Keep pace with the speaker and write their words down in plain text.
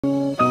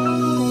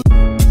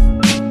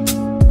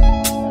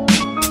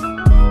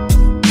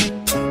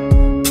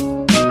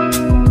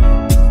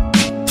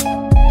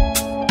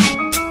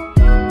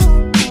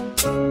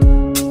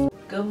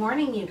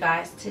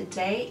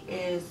Today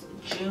is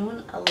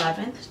June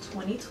 11th,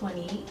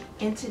 2020,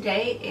 and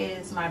today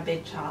is my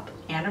big chop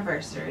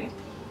anniversary.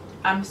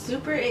 I'm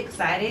super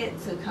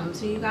excited to come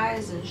to you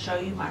guys and show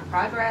you my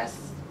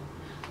progress,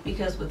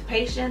 because with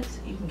patience,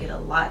 you can get a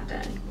lot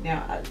done.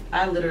 Now,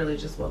 I literally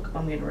just woke up.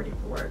 I'm getting ready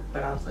for work,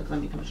 but I was like, let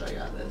me come show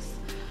y'all this.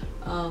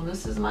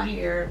 This is my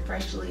hair,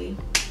 fresh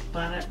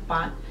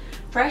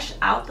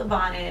out the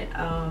bonnet.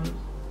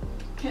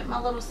 Hit my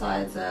little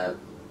sides up.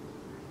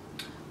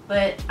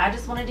 But I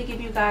just wanted to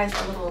give you guys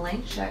a little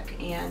length check,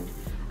 and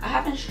I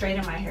haven't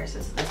straightened my hair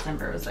since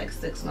December. It was like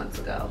 6 months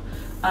ago.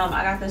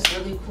 I got this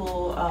really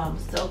cool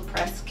silk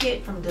press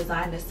kit from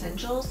Design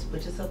Essentials,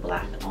 which is a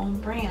black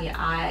owned brand.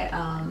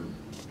 I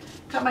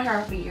cut my hair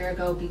off a year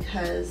ago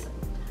because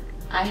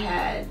I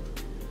had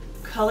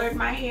colored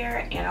my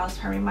hair and I was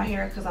perming my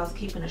hair because I was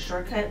keeping a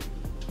shortcut.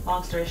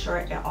 Long story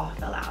short, it all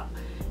fell out.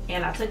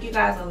 And I took you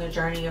guys on the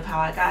journey of how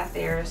I got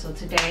there. So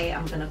today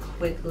I'm gonna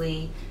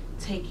quickly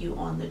take you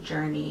on the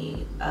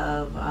journey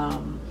of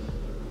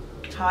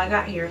how I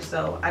got here.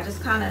 So I just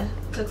kind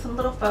of took some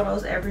little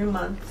photos every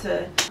month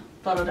to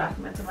photo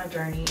document my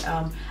journey.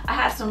 I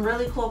had some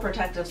really cool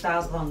protective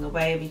styles along the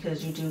way,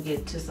 because you do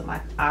get to some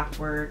like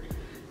awkward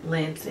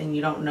lengths and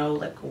you don't know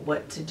like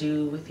what to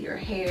do with your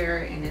hair,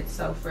 and it's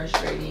so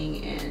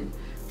frustrating. And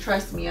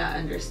trust me, I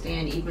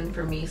understand. Even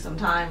for me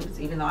sometimes,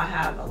 even though I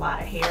have a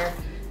lot of hair,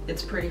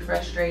 it's pretty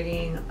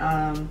frustrating.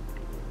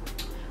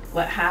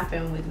 What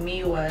happened with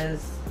me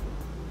was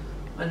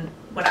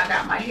when I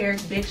got my hair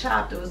big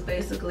chopped, it was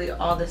basically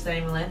all the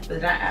same length,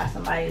 but I asked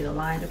somebody to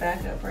line the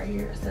back up right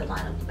here. I said,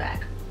 line up the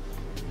back.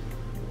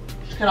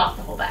 Cut off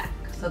the whole back.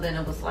 So then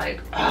it was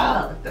like,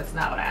 oh, that's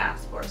not what I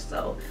asked for.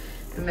 So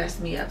it messed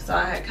me up. So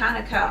I had kind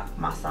of cut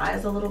my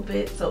size a little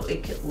bit so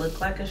it could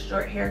look like a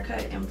short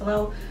haircut and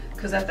flow,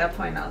 because at that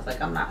point I was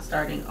like, I'm not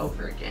starting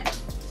over again.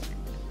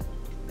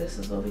 This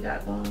is what we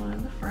got going on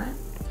in the front.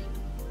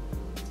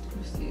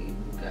 Let's see,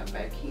 we got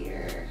back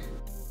here.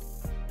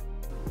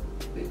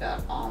 We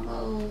got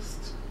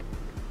almost,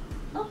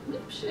 oh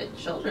shit,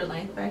 shoulder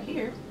length back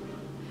here.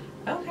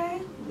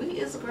 Okay, we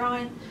is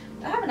growing.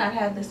 I have not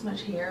had this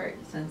much hair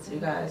since, you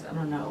guys, I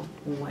don't know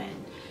when.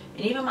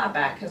 And even my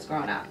back has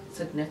grown out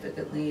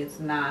significantly.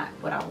 It's not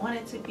what I want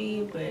it to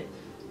be, but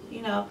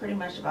you know, pretty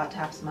much about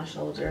taps my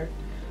shoulder.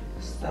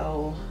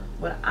 So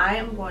what I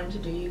am going to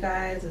do, you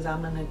guys, is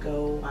I'm gonna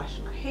go wash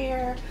my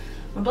hair.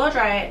 I'm gonna blow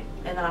dry it,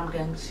 and then I'm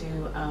going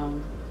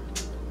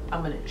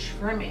to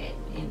trim it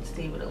and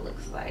see what it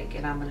looks like.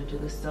 And I'm gonna do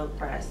the silk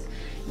press.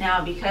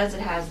 Now, because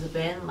it has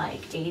been like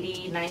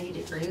 80-90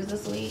 degrees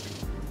this week,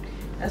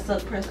 that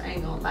silk press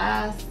ain't gonna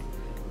last.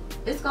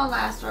 It's gonna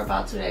last for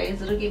about 2 days.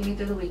 It'll get me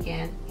through the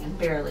weekend, and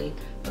barely.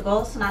 The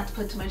goal is to not to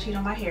put too much heat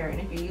on my hair, and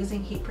if you're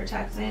using heat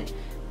protectant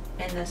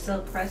in the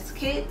silk press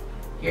kit,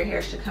 your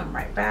hair should come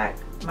right back.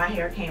 My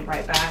hair came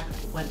right back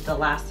when the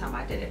last time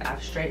I did it.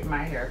 I've straightened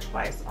my hair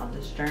twice on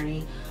this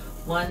journey.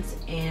 Once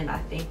in, I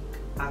think,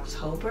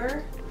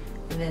 October,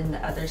 and then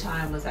the other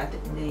time was at the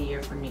end of the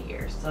year for New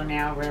Year's. So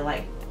now we're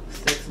like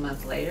 6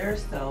 months later,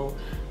 so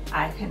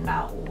I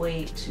cannot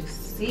wait to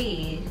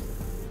see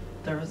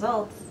the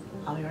results.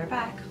 I'll be right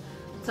back.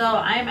 So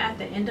I am at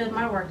the end of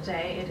my work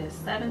day. It is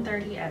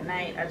 7:30 at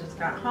night. I just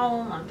got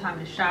home. I'm time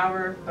to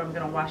shower, but I'm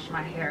gonna wash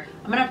my hair.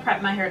 I'm gonna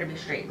prep my hair to be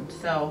straightened.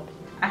 So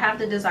I have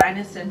the Design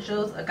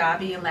Essentials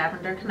Agave and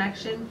Lavender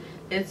collection.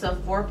 It's a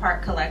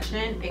 4-part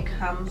collection. It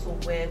comes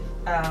with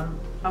a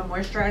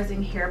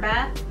moisturizing hair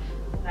bath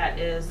that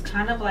is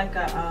kind of like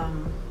a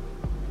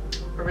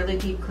really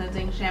deep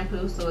cleansing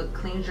shampoo. So it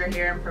cleans your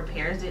hair and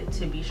prepares it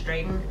to be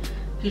straightened.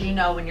 Because you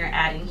know, when you're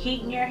adding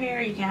heat in your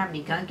hair, you can't have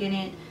any gunk in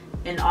it.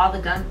 And all the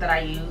gunk that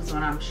I use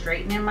when I'm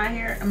straightening my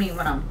hair, I mean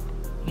when I'm,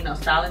 you know,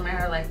 styling my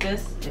hair like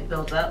this, it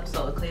builds up,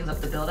 so it cleans up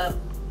the buildup.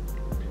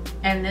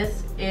 And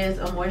this is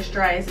a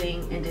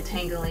moisturizing and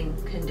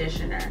detangling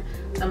conditioner.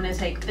 So I'm gonna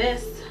take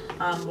this,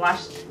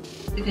 wash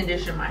the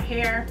condition my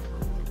hair.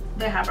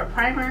 They have a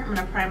primer. I'm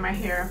gonna prime my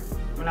hair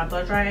when I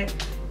blow dry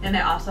it. And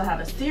they also have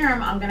a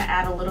serum. I'm gonna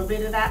add a little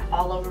bit of that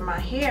all over my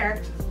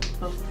hair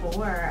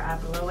before I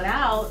blow it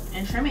out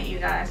and trim it, you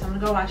guys. So I'm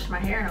gonna go wash my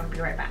hair and I'll be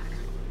right back.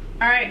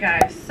 All right,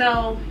 guys,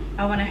 so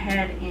I went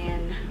ahead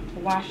and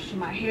washed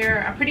my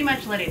hair. I pretty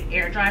much let it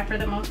air dry for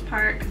the most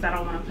part because I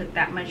don't want to put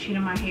that much heat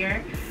in my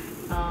hair.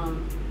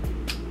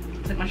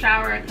 Took my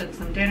shower, cooked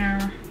some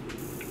dinner,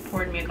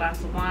 poured me a glass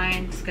of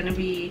wine. It's gonna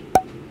be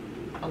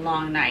a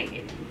long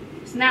night.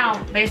 It's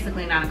now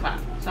basically 9 o'clock,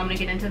 so I'm gonna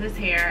get into this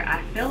hair.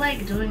 I feel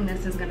like doing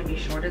this is gonna be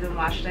shorter than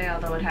wash day,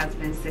 although it has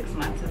been 6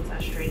 months since I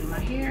straightened my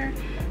hair.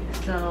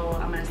 So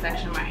I'm gonna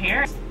section my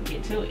hair,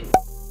 get to it.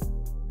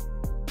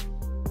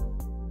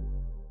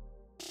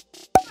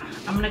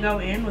 I'm gonna go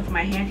in with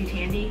my handy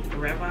dandy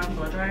Revlon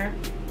blow dryer.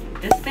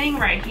 This thing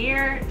right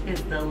here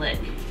is the lick.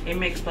 It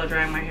makes blow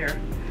drying my hair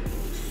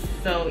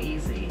so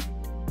easy.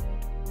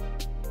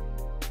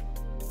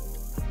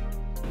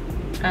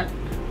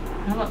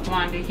 Hello,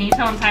 Blondie. Can you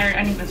tell I'm tired?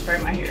 I need to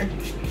spray my hair.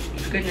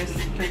 Goodness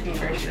freaking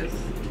gracious.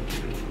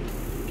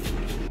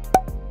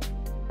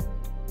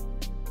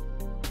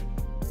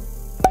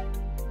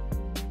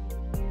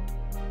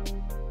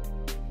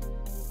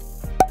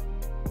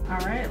 All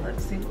right,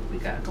 let's see what we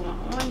got going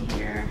on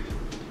here.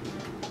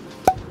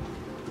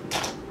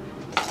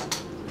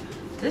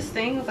 This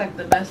thing is like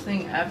the best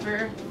thing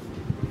ever.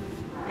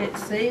 It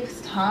saves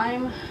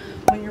time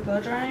when you're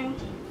blow drying.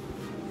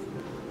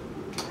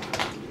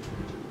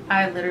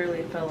 I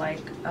literally feel like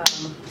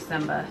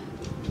Simba.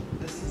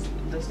 This is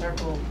the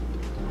circle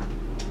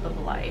of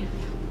life.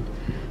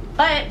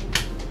 But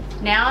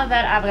now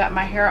that I've got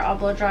my hair all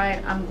blow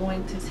dried, I'm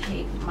going to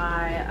take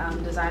my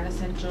Design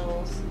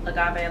Essentials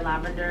Agave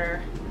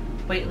Lavender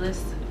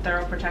Weightless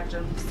Thorough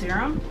Protective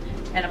Serum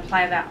and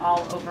apply that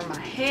all over my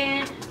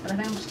head. But I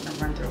think I'm just gonna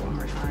run through it one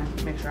more time,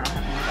 make sure I don't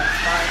have any wet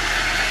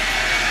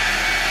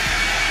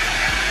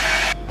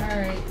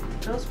spots.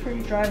 Alright, feels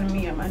pretty dry to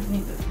me. I'm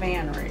underneath the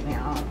fan right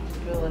now. I don't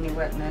feel any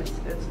wetness.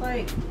 It's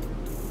like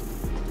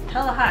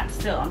hella hot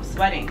still. I'm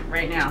sweating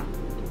right now.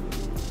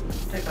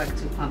 Take like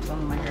 2 pumps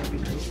on my hair to be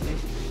greasy.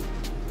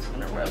 Just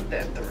gonna rub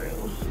that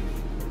through.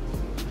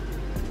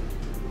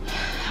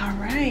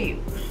 Alright.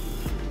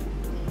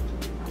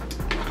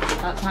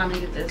 About time to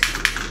get this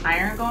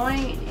iron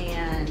going,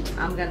 and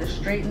I'm gonna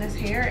straighten this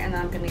hair and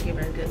I'm gonna give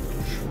it a good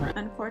trim.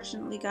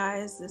 Unfortunately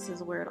guys, this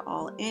is where it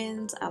all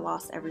ends. I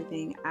lost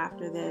everything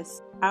after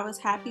this. I was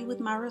happy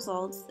with my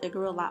results. It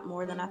grew a lot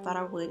more than I thought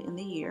I would in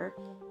the year.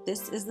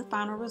 This is the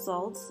final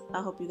results.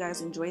 I hope you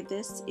guys enjoyed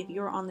this. If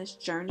you're on this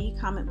journey,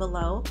 comment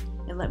below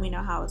and let me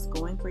know how it's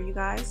going for you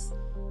guys.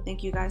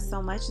 Thank you guys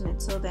so much, and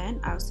until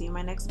then, I'll see you in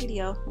my next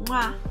video.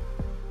 Mwah!